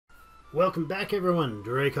Welcome back, everyone.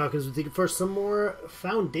 Drake Hawkins with you for some more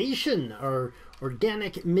Foundation, our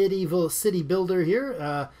organic medieval city builder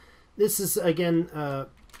here. This is, again,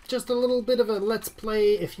 just a little bit of a let's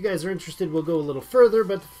play. If you guys are interested, we'll go a little further,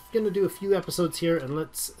 but I'm going to do a few episodes here, and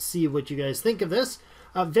let's see what you guys think of this.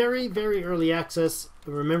 Very, very early access.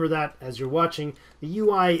 Remember that as you're watching. The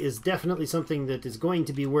UI is definitely something that is going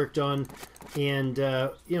to be worked on, and,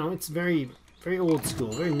 you know, it's very, very old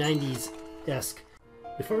school, very 90s-esque.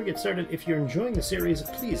 Before we get started, if you're enjoying the series,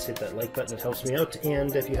 please hit that like button, it helps me out,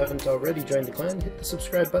 and if you haven't already joined the clan, hit the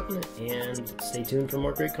subscribe button, and stay tuned for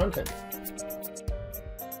more great content.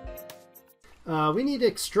 We need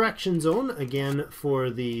extraction zone, again,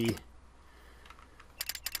 for the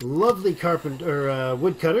lovely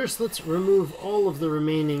woodcutters. Let's remove all of the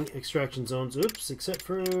remaining extraction zones, oops, except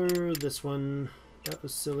for this one. That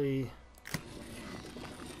was silly.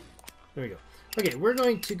 There we go. Okay, we're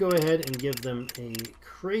going to go ahead and give them a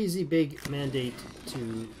crazy big mandate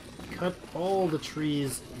to cut all the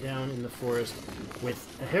trees down in the forest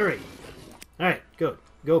with a harry. Alright, good.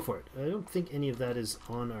 Go for it. I don't think any of that is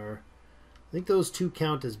on our... I think those two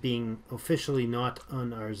count as being officially not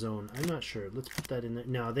on our zone. I'm not sure. Let's put that in there.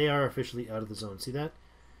 No, they are officially out of the zone. See that?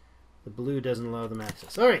 The blue doesn't allow them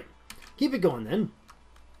access. Alright, keep it going then.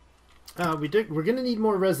 We're going to need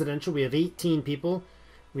more residential. We have 18 people.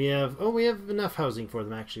 We have enough housing for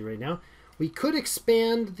them actually right now. We could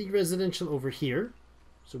expand the residential over here.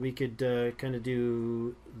 So we could kind of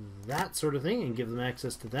do that sort of thing and give them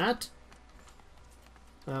access to that.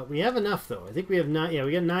 We have enough though. I think we have 9, yeah,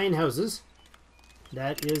 we got 9 houses.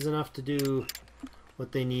 That is enough to do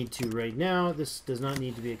what they need to right now. This does not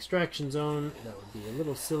need to be extraction zone. That would be a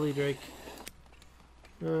little silly, Drake.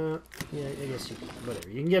 Yeah, I guess you can, whatever.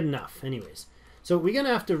 You can get enough anyways. So we're going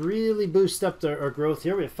to have to really boost up our growth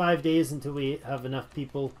here. We have 5 days until we have enough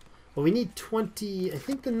people. Well, we need 20, I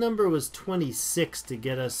think the number was 26 to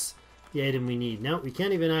get us the item we need. Now, we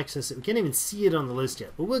can't even access it. We can't even see it on the list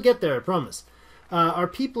yet. But we'll get there, I promise. Our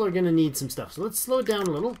people are going to need some stuff. So let's slow it down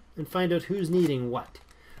a little and find out who's needing what.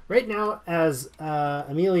 Right now, as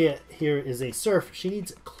Amelia here is a serf, she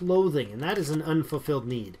needs clothing. And that is an unfulfilled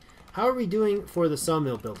need. How are we doing for the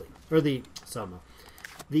sawmill building? Or the sawmill.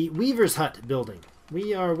 The weaver's hut building.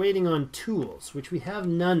 We are waiting on tools, which we have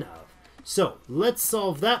none of. So let's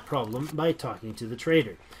solve that problem by talking to the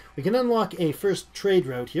trader. We can unlock a first trade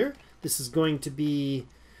route here. This is going to be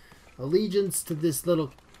allegiance to this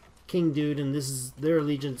little king dude, and this is their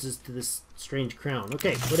allegiance is to this strange crown.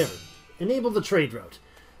 Okay, whatever. Enable the trade route.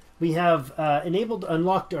 We have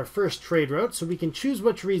unlocked our first trade route, so we can choose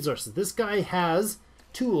which resources. This guy has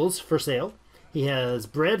tools for sale. He has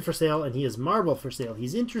bread for sale, and he has marble for sale.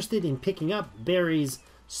 He's interested in picking up berries,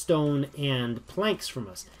 stone, and planks from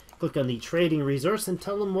us. Click on the trading resource and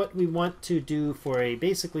tell him what we want to do for a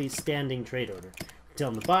basically standing trade order.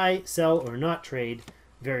 Tell him to buy, sell, or not trade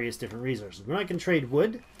various different resources. We're not going to trade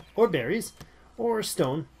wood, or berries, or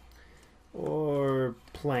stone, or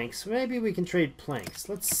planks. Maybe we can trade planks.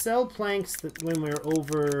 Let's sell planks that when we're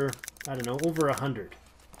over, I don't know, over 100.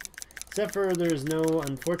 Except for there's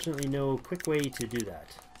unfortunately no quick way to do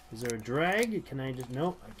that. Is there a drag? Can I just,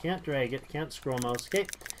 no, I can't drag it. I can't scroll mouse. Okay,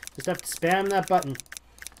 just have to spam that button.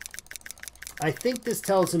 I think this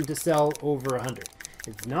tells him to sell over 100.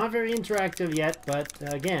 It's not very interactive yet, but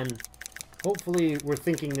again, hopefully we're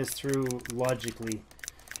thinking this through logically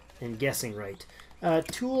and guessing right.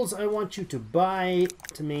 Tools I want you to buy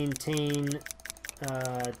to maintain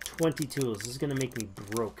 20 tools. This is going to make me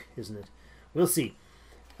broke, isn't it? We'll see.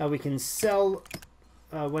 We can sell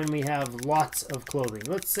when we have lots of clothing.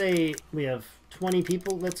 Let's say we have 20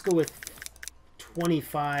 people. Let's go with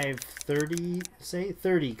 25, 30, say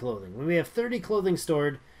 30 clothing. When we have 30 clothing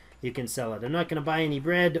stored, you can sell it. I'm not going to buy any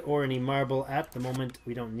bread or any marble at the moment.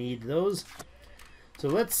 We don't need those. So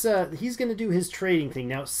let's, he's going to do his trading thing.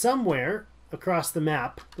 Now, somewhere across the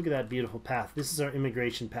map, look at that beautiful path. This is our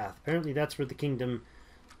immigration path. Apparently that's where the kingdom...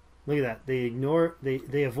 Look at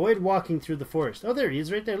that. They avoid walking through the forest. Oh, there he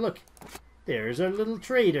is right there. Look. There's our little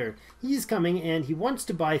trader. He's coming and he wants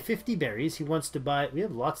to buy 50 berries. He wants to buy... We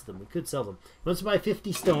have lots of them. We could sell them. He wants to buy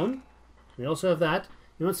 50 stone. We also have that.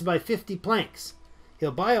 He wants to buy 50 planks.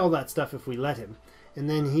 He'll buy all that stuff if we let him. And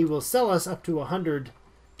then he will sell us up to 100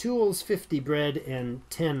 tools, 50 bread, and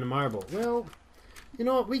 10 marble. Well, you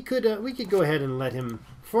know what? We could go ahead and let him,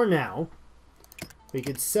 for now. We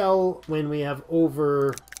could sell when we have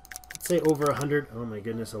over... say over 100. Oh my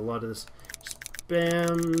goodness, a lot of this.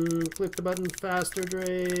 Spam. Click the button faster,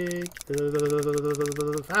 Drake.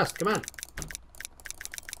 Fast, come on.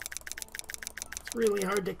 It's really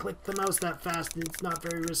hard to click the mouse that fast. It's not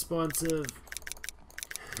very responsive.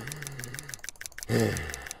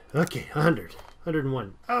 Okay, 100.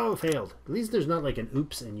 101. Oh, failed. At least there's not like an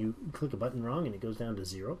oops and you click a button wrong and it goes down to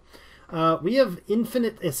 0. We have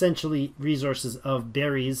infinite, essentially, resources of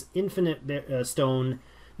berries, infinite stone,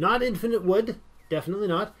 not infinite wood, definitely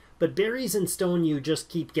not, but berries and stone you just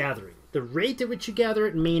keep gathering. The rate at which you gather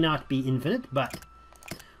it may not be infinite, but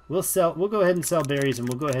we'll go ahead and sell berries and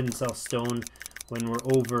we'll go ahead and sell stone when we're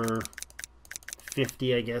over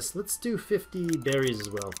 50, I guess. Let's do 50 berries as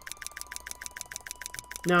well.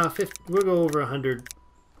 No, we'll go over 100.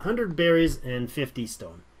 100 berries and 50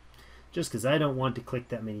 stone. Just because I don't want to click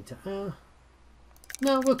that many times.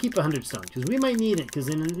 No, we'll keep 100 stone because we might need it. Because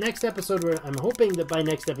in the next episode, I'm hoping that by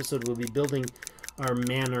next episode we'll be building our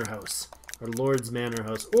manor house, our Lord's manor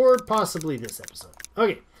house, or possibly this episode.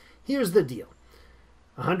 Okay, here's the deal: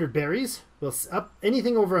 100 berries. We'll up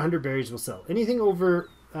anything over 100 berries. We'll sell anything over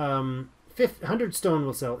 100 stone.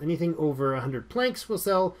 We'll sell anything over 100 planks. We'll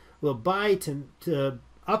sell. We'll buy to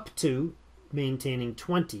up to maintaining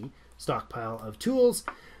 20 stockpile of tools,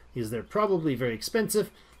 because they're probably very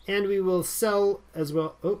expensive, and we will sell as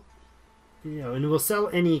well. Oh, and we'll sell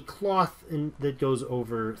any cloth that goes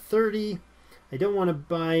over 30. I don't want to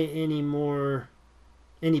buy any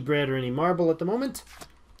bread or any marble at the moment.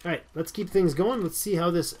 All right, let's keep things going. Let's see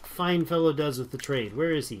how this fine fellow does with the trade.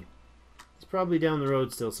 Where is he? He's probably down the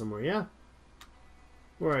road still somewhere. Yeah.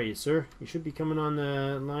 Where are you, sir? You should be coming on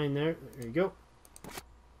the line there. There you go.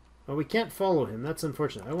 Oh, we can't follow him. That's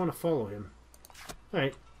unfortunate. I want to follow him. All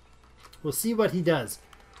right. We'll see what he does.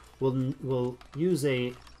 We'll use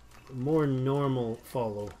a more normal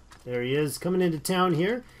follow. There he is, coming into town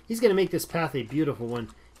here. He's going to make this path a beautiful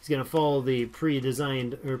one. He's going to follow the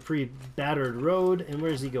pre-designed or pre-battered road. And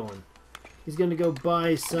where's he going? He's going to go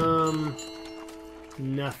buy some...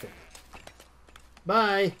 nothing.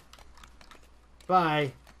 Bye.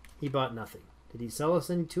 Bye. He bought nothing. Did he sell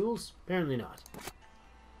us any tools? Apparently not.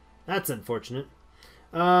 That's unfortunate.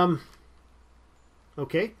 Okay.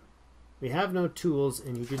 We have no tools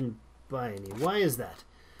and he didn't buy any. Why is that?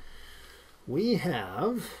 We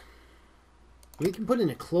can put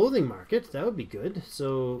in a clothing market. That would be good.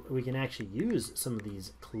 So we can actually use some of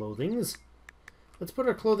these clothings. Let's put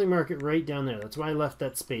our clothing market right down there. That's why I left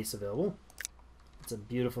that space available. It's a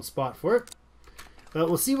beautiful spot for it. But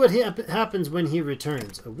we'll see what happens when he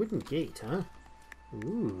returns. A wooden gate, huh?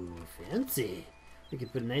 Ooh, fancy. We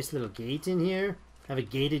could put a nice little gate in here. Have a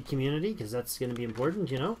gated community, because that's going to be important,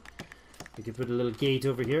 you know. We could put a little gate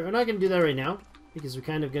over here. We're not going to do that right now, because we're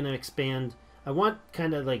kind of going to expand. I want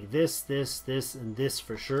kind of like this, and this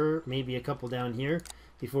for sure. Maybe a couple down here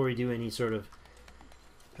before we do any sort of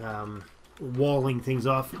walling things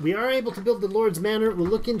off. We are able to build the Lord's Manor. We'll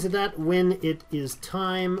look into that when it is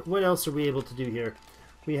time. What else are we able to do here?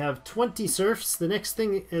 We have 20 serfs. The next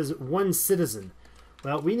thing is 1 citizen.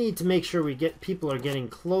 Well, we need to make sure people are getting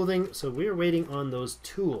clothing, so we're waiting on those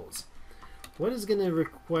tools. What is going to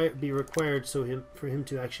be required for him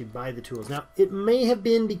to actually buy the tools? Now, it may have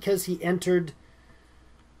been because he entered...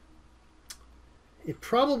 It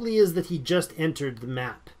probably is that he just entered the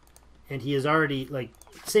map, and he is already, like,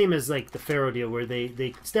 same as like the Pharaoh deal, where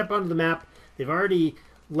they step onto the map, they've already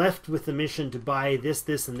left with the mission to buy this,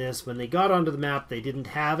 this, and this. When they got onto the map, they didn't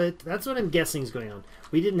have it. That's what I'm guessing is going on.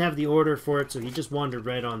 We didn't have the order for it, so he just wandered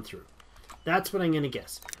right on through. That's what I'm going to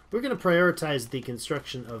guess. We're going to prioritize the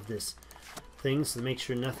construction of this thing, so to make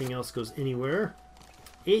sure nothing else goes anywhere.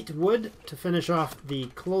 8 wood to finish off the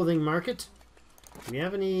clothing market. Do we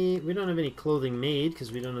have any... We don't have any clothing made,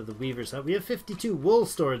 because we don't have the weaver's hut. We have 52 wool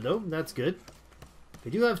stored, though. That's good.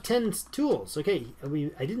 We do have 10 tools. Okay,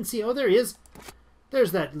 I didn't see... Oh, there he is.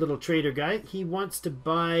 There's that little trader guy. He wants to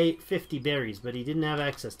buy 50 berries, but he didn't have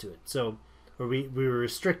access to it. So, or we were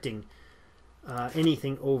restricting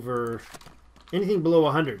anything below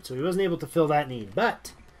 100. So he wasn't able to fill that need.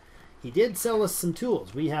 But he did sell us some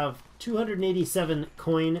tools. We have 287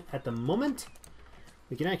 coin at the moment.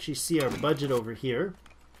 We can actually see our budget over here.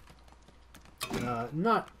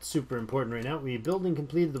 Not super important right now. We building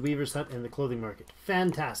completed the weaver's hut and the clothing market.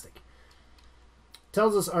 Fantastic.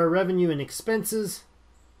 Tells us our revenue and expenses.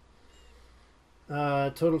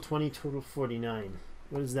 Total 20, total 49.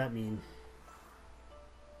 What does that mean?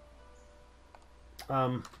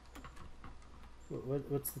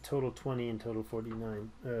 What's the total 20 and total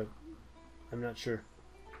 49? I'm not sure.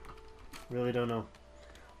 Really don't know.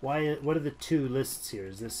 Why? What are the two lists here?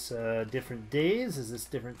 Is this different days? Is this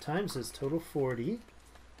different times? It says total 40.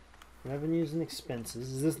 Revenues and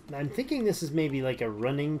expenses. Is this? I'm thinking this is maybe like a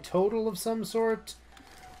running total of some sort,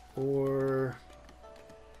 or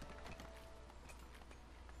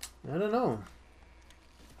I don't know.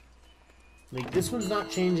 Like this one's not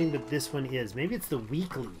changing, but this one is. Maybe it's the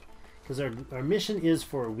weekly, Because our mission is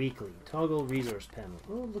for a weekly. Toggle resource panel.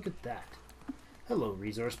 Oh, look at that. Hello,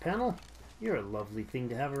 resource panel. You're a lovely thing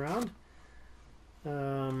to have around.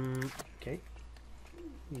 Okay.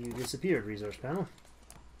 You disappeared, resource panel.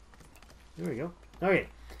 There we go. Okay.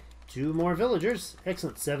 2 more villagers.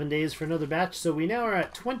 Excellent. 7 days for another batch. So we now are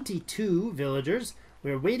at 22 villagers.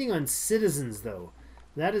 We're waiting on citizens, though.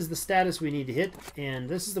 That is the status we need to hit. And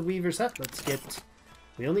this is the weaver's hut. Let's get...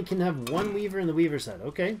 We only can have 1 weaver in the weaver's hut.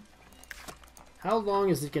 Okay. How long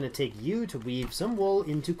is it going to take you to weave some wool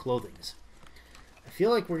into clothings? I feel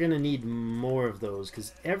like we're going to need more of those,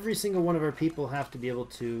 because every single one of our people have to be able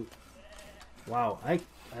to... Wow, I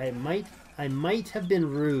might have been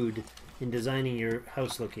rude in designing your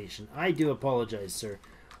house location. I do apologize, sir.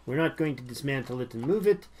 We're not going to dismantle it and move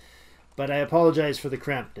it, but I apologize for the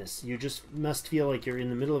crampedness. You just must feel like you're in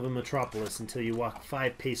the middle of a metropolis until you walk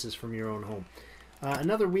 5 paces from your own home.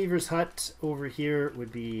 Another weaver's hut over here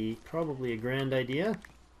would be probably a grand idea,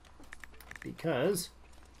 because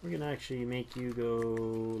we're going to actually make you go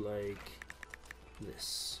like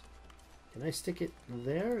this. Can I stick it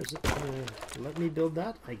there? Is it going to let me build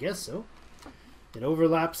that? I guess so. It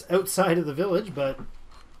overlaps outside of the village, but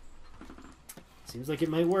seems like it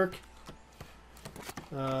might work.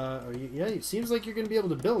 Yeah, it seems like you're going to be able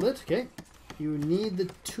to build it. Okay. You need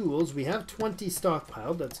the tools. We have 20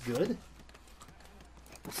 stockpiled. That's good.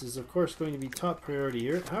 This is, of course, going to be top priority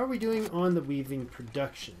here. How are we doing on the weaving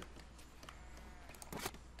production?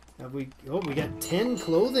 Have we... Oh, we got 10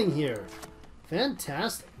 clothing here.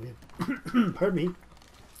 Fantastic. Pardon me.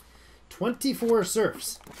 24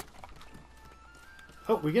 serfs.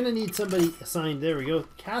 Oh, we're going to need somebody assigned. There we go.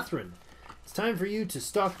 Catherine. It's time for you to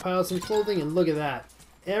stockpile some clothing, and look at that.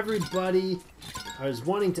 Everybody is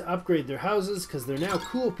wanting to upgrade their houses because they're now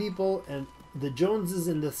cool people, and the Joneses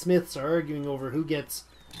and the Smiths are arguing over who gets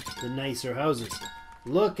the nicer houses.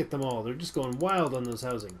 Look at them all. They're just going wild on those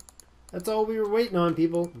housing. That's all we were waiting on,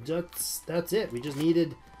 people. That's it. We just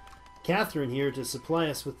needed Catherine here to supply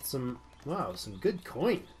us with some, wow, some good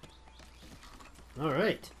coin. All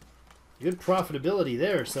right. Good profitability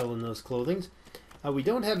there selling those clothings. We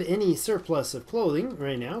don't have any surplus of clothing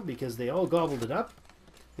right now because they all gobbled it up.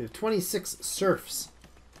 We have 26 serfs.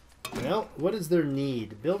 Well, what is their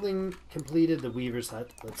need? Building completed, the weaver's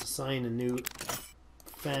hut. Let's assign a new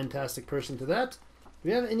fantastic person to that. Do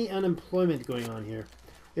we have any unemployment going on here?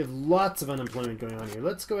 We have lots of unemployment going on here.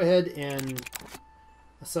 Let's go ahead and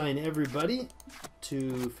assign everybody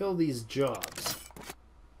to fill these jobs.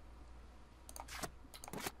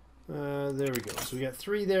 There we go. So we got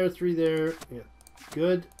 3 there, 3 there. Yeah,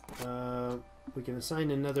 good. We can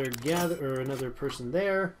assign another another person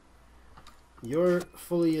there. You're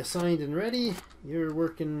fully assigned and ready. You're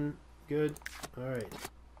working good. All right.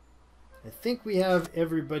 I think we have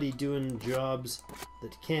everybody doing jobs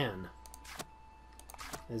that can.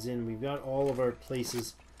 As in, we've got all of our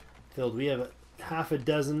places filled. We have half a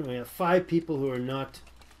dozen. We have 5 people who are not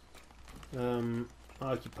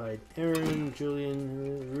occupied. Aaron,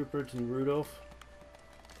 Julian, Rupert, and Rudolph.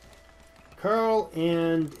 Carl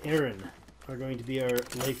and Aaron are going to be our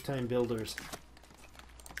lifetime builders.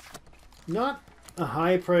 Not a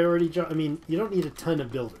high priority job. I mean, you don't need a ton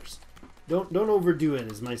of builders. Don't overdo it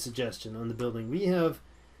is my suggestion on the building. We have,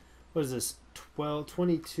 what is this, 12,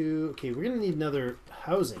 22. Okay, we're going to need another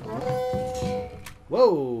housing.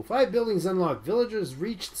 Whoa, 5 buildings unlocked. Villagers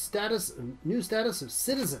reached new status of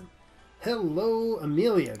citizen. Hello,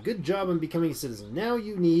 Amelia. Good job on becoming a citizen. Now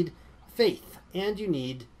you need faith and you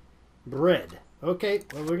need bread. Okay,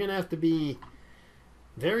 well, we're going to have to be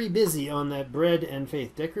very busy on that bread and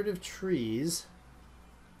faith. Decorative trees.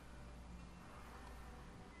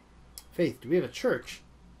 Faith, do we have a church?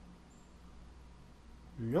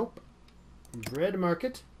 Nope. Bread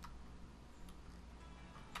market.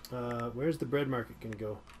 Where's the bread market going to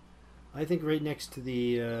go? I think right next to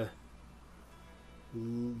the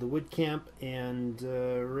wood camp and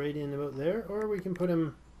right in about there. Or we can put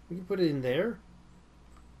him. We can put it in there.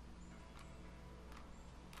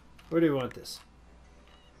 Where do we want this?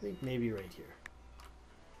 I think maybe right here.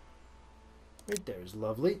 Right there is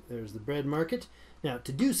lovely. There's the bread market. Now,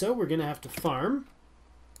 to do so, we're going to have to farm.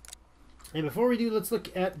 And before we do, let's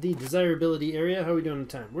look at the desirability area. How are we doing in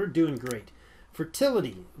time? We're doing great.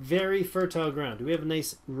 Fertility, very fertile ground. Do we have a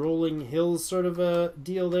nice rolling hills sort of a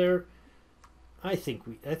deal there? I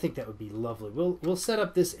think that would be lovely. We'll set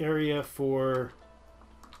up this area for...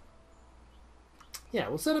 Yeah,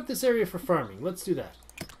 we'll set up this area for farming. Let's do that.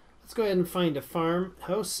 Let's go ahead and find a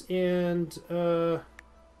farmhouse, and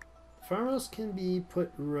farmhouse can be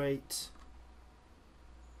put right.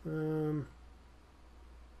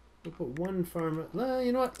 We'll put one farm.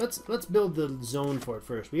 You know what? Let's build the zone for it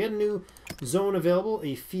first. We got a new zone available,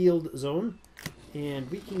 a field zone, and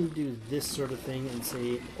we can do this sort of thing and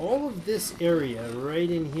say all of this area right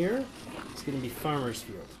in here is going to be farmer's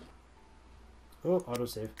field. Oh,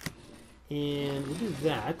 autosave. And we'll do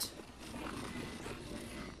that.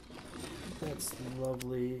 That's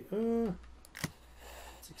lovely.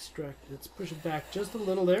 Let's extract. Let's push it back just a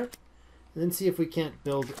little there. And then see if we can't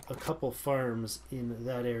build a couple farms in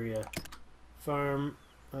that area. Farm.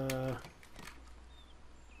 Wait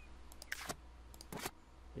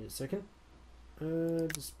a second.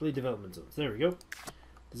 Display development zones. There we go.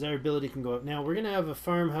 Desirability can go up. Now we're going to have a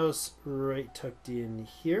farmhouse right tucked in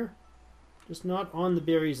here. Just not on the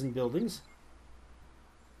berries and buildings.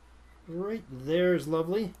 Right there is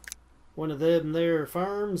lovely. One of them there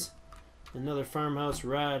farms. Another farmhouse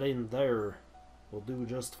right in there. Will do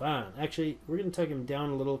just fine. Actually, we're going to tuck him down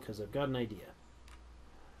a little because I've got an idea.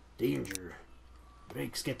 Danger.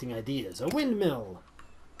 Drake's getting ideas. A windmill.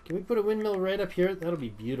 Can we put a windmill right up here? That'll be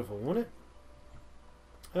beautiful, won't it?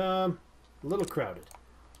 A little crowded.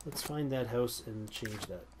 Let's find that house and change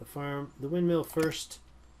that. The windmill first.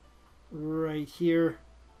 Right here.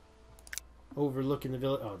 Overlooking the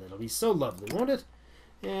village. Oh, that'll be so lovely, won't it?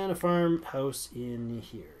 And a farmhouse in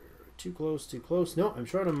here. Too close, too close. No, I'm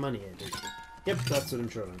short on money, I think. Yep, that's what I'm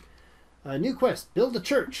short on. New quest. Build a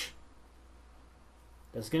church.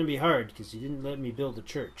 That's going to be hard because you didn't let me build a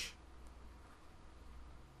church.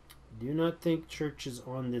 Do not think church is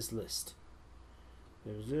on this list.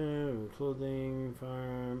 There's a clothing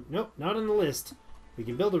farm. Nope, not on the list. We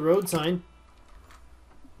can build a road sign.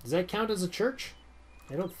 Does that count as a church?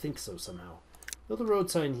 I don't think so somehow. Build a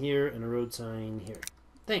road sign here and a road sign here.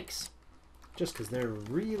 Thanks. Just because they're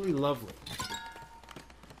really lovely.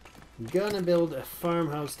 I'm gonna build a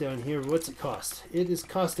farmhouse down here. What's it cost? It is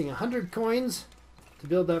costing 100 coins to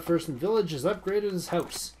build that first, and village has upgraded his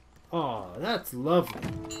house. Aw, that's lovely.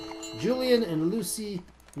 Julian and Lucy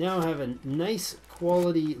now have a nice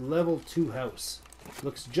quality level 2 house.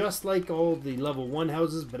 Looks just like all the level 1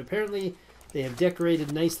 houses, but apparently they have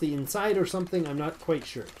decorated nicely inside or something. I'm not quite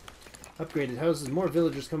sure. Upgraded houses, more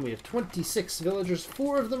villagers come. We have 26 villagers.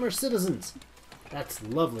 4 of them are citizens. That's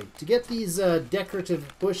lovely. To get these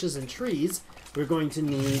decorative bushes and trees, we're going to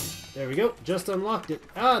need... There we go. Just unlocked it.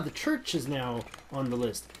 Ah, the church is now on the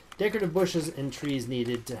list. Decorative bushes and trees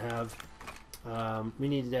needed to have... we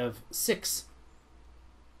needed to have 6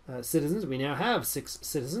 citizens. We now have 6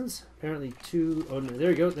 citizens. Apparently 2... Oh, no, there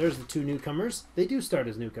we go. There's the 2 newcomers. They do start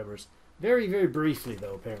as newcomers. Very, very briefly,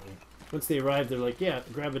 though, apparently. Once they arrive, they're like, yeah,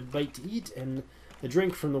 grab a bite to eat and a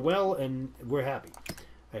drink from the well, and we're happy.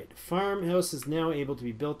 Right, farmhouse is now able to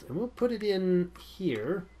be built, and we'll put it in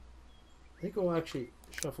here. I think we'll actually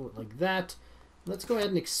shuffle it like that. Let's go ahead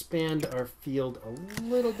and expand our field a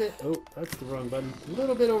little bit. Oh, that's the wrong button. A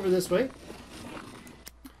little bit over this way.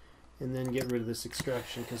 And then get rid of this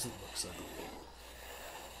extraction because it looks ugly.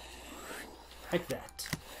 Like that.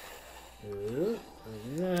 Like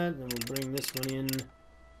that. Then we'll bring this one in.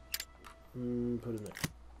 And put it there.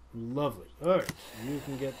 Lovely. Alright, you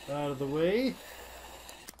can get out of the way.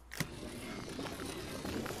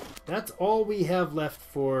 That's all we have left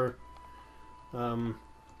for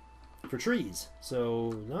trees.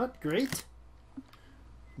 So not great,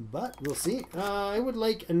 but we'll see. I would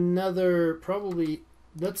like another probably.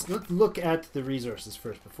 Let's look at the resources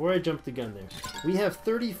first before I jump the gun there. We have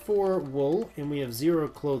 34 wool and we have 0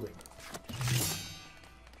 clothing.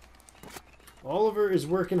 Oliver is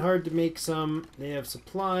working hard to make some. They have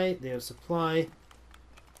supply. They have supply.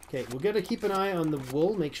 Okay, we've got to keep an eye on the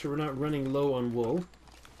wool. Make sure we're not running low on wool.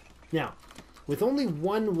 Now, with only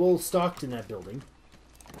 1 wool stocked in that building,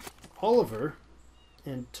 Oliver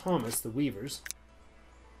and Thomas, the weavers,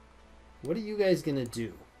 what are you guys going to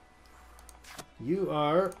do? You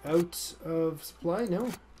are out of supply?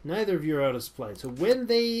 No? Neither of you are out of supply. So when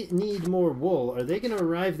they need more wool, are they going to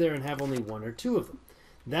arrive there and have only 1 or 2 of them?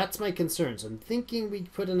 That's my concern. So I'm thinking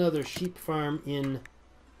we'd put another sheep farm in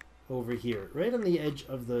over here. Right on the edge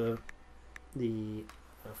of the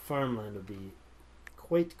farmland would be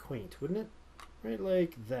quite quaint, wouldn't it? Right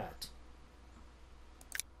like that.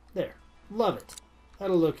 There. Love it.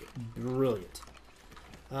 That'll look brilliant.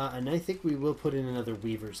 And I think we will put in another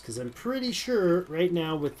weavers, because I'm pretty sure right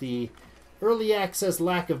now with the early access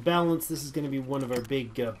lack of balance, this is going to be one of our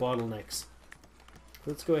big bottlenecks.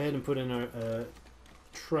 Let's go ahead and put in our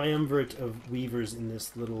triumvirate of weavers in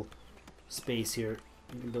this little space here.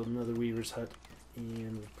 We can build another weaver's hut,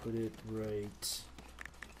 and we'll put it right...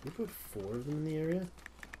 Can we put 4 of them in the area?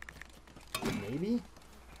 Maybe?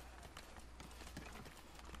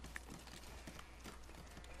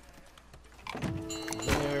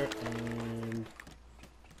 There,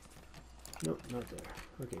 not there.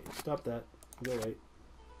 Okay, stop that. Go away.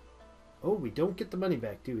 Oh, we don't get the money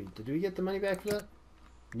back, do we? Did we get the money back for that?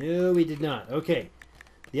 No, we did not. Okay.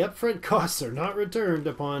 The upfront costs are not returned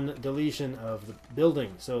upon deletion of the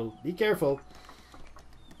building, so be careful.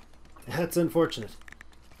 That's unfortunate.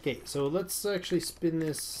 Okay, so let's actually spin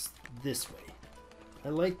this way. I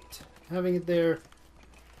liked having it there.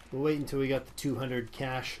 We'll wait until we got the 200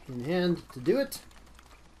 cash in hand to do it.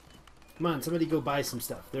 Come on, somebody go buy some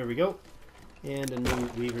stuff. There we go. And a new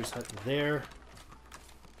weaver's hut there.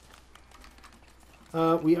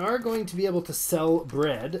 We are going to be able to sell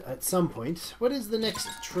bread at some point. What is the next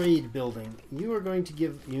trade building? You are going to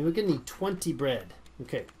give... You're going to need 20 bread.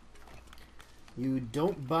 Okay. You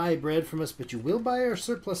don't buy bread from us, but you will buy our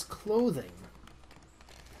surplus clothing.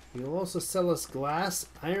 You'll also sell us glass,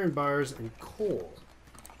 iron bars, and coal.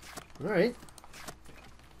 Alright.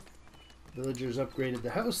 Villagers upgraded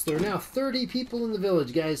the house. There are now 30 people in the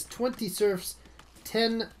village, guys. 20 serfs,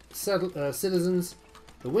 10 citizens.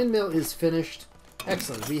 The windmill is finished.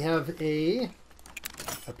 Excellent. We have a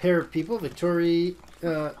pair of people. Victoire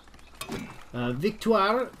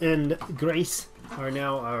and Grace are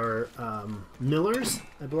now our millers,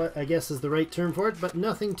 I guess is the right term for it, but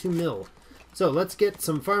nothing to mill. So let's get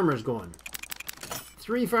some farmers going.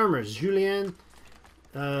 3 farmers, Julien,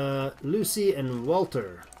 Lucy, and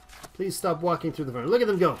Walter. Please stop walking through the farm. Look at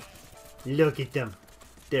them go. Look at them.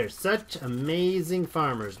 They're such amazing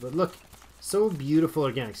farmers. But look, so beautiful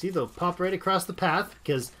organic. See, they'll pop right across the path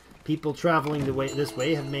because people traveling this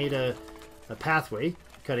way have made a pathway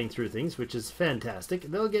cutting through things, which is fantastic.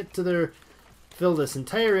 They'll get to fill this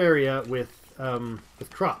entire area with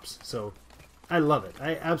crops. So I love it.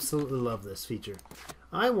 I absolutely love this feature.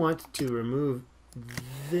 I want to remove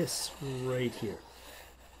this right here.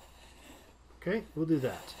 Okay, we'll do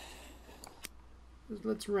that.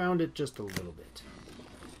 Let's round it just a little bit.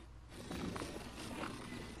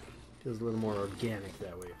 Feels a little more organic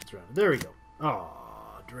that way if it's rounded. There we go.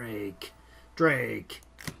 Aw, Drake. Drake.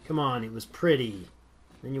 Come on, it was pretty.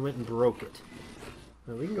 Then you went and broke it.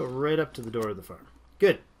 Now we can go right up to the door of the farm.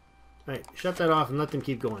 Good. Alright, shut that off and let them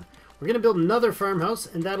keep going. We're going to build another farmhouse,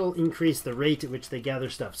 and that'll increase the rate at which they gather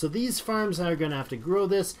stuff. So these farms are going to have to grow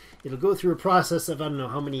this. It'll go through a process of I don't know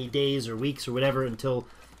how many days or weeks or whatever until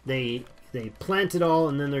they plant it all,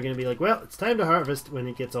 and then they're going to be like, well, it's time to harvest when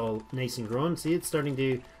it gets all nice and grown. See, it's starting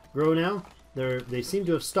to grow now. They seem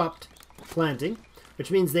to have stopped planting, which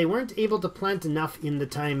means they weren't able to plant enough in the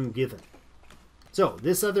time given. So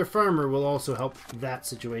this other farmer will also help that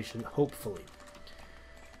situation, hopefully.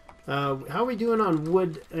 How are we doing on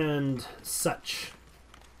wood and such?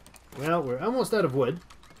 Well, we're almost out of wood,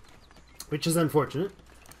 which is unfortunate.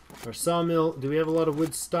 Our sawmill, do we have a lot of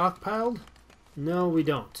wood stockpiled? No, we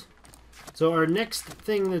don't. So our next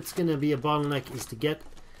thing that's going to be a bottleneck is to get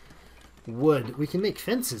wood. We can make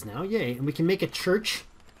fences now, yay. And we can make a church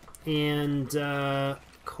and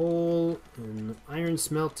coal and iron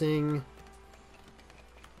smelting.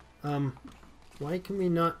 Why can we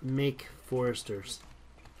not make foresters?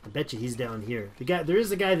 I bet you he's down here. There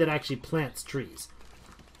is a guy that actually plants trees.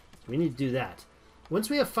 We need to do that. Once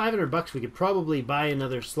we have $500, we could probably buy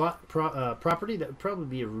another property. That would probably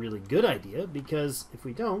be a really good idea, because if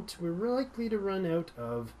we don't, we're likely to run out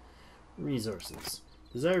of resources.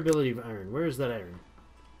 Desirability of iron. Where is that iron?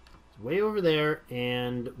 It's way over there,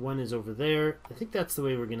 and one is over there. I think that's the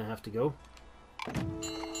way we're going to have to go.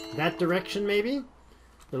 That direction, maybe?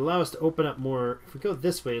 It'll allow us to open up more. If we go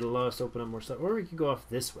this way, it'll allow us to open up more stuff. Or we could go off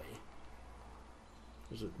this way.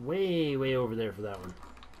 There's a way, way over there for that one.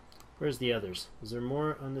 Where's the others? Is there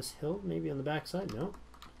more on this hill? Maybe on the backside? No.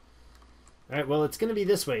 Alright, well, it's going to be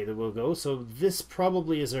this way that we'll go. So this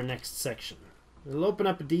probably is our next section. It'll open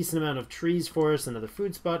up a decent amount of trees for us. Another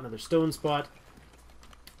food spot, another stone spot.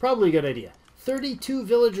 Probably a good idea. 32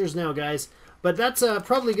 villagers now, guys. But that's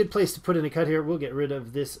probably a good place to put in a cut here. We'll get rid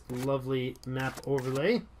of this lovely map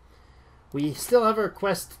overlay. We still have our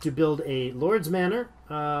quest to build a Lord's Manor.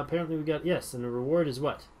 Apparently we got, yes, and the reward is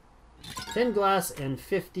what? 10 glass and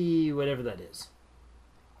 50, whatever that is.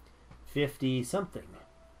 50 something.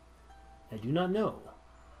 I do not know.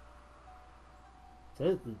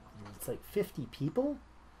 It's like 50 people?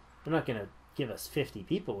 They're not going to give us 50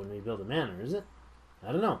 people when we build a manor, is it?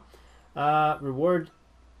 I don't know. Reward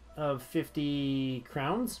of 50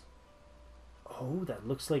 crowns. Oh, that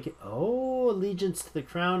looks like it. Oh, allegiance to the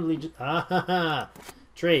crown. Allegiance. Ah, ha, ha.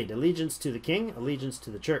 Trade. Allegiance to the king. Allegiance to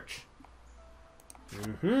the church.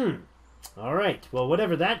 All right. Well,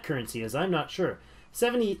 whatever that currency is, I'm not sure.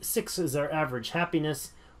 76 is our average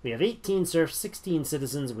happiness. We have 18 serfs, 16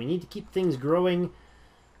 citizens. We need to keep things growing.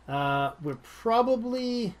 We're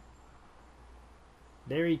probably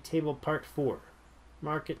Berry Table Part 4.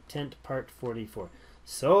 Market Tent Part 44.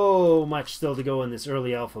 So much still to go in this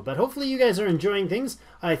early alpha, but hopefully you guys are enjoying things.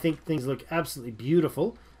 I think things look absolutely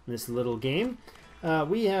beautiful in this little game.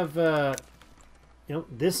 We have,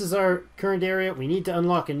 this is our current area. We need to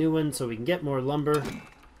unlock a new one so we can get more lumber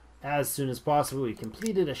as soon as possible. We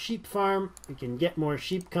completed a sheep farm. We can get more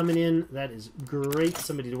sheep coming in. That is great.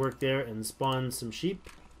 Somebody to work there and spawn some sheep.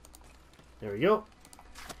 There we go.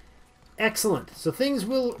 Excellent. So things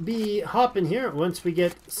will be hopping here once we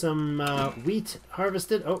get some wheat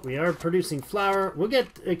harvested. Oh, we are producing flour. We'll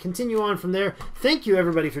continue on from there. Thank you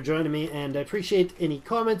everybody for joining me, and I appreciate any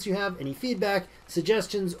comments you have, any feedback,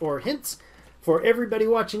 suggestions, or hints for everybody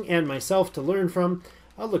watching and myself to learn from.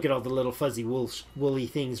 I'll look at all the little fuzzy woolly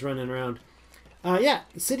things running around. Yeah,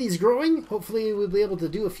 the city's growing. Hopefully we'll be able to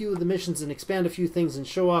do a few of the missions and expand a few things and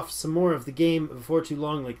show off some more of the game before too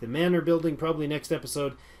long, like the manor building probably next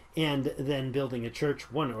episode, and then building a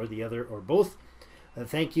church, one or the other, or both.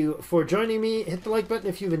 Thank you for joining me. Hit the like button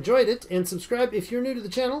if you've enjoyed it, and subscribe if you're new to the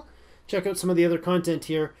channel. Check out some of the other content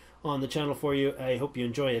here on the channel for you. I hope you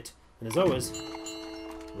enjoy it. And as always,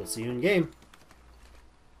 we'll see you in game.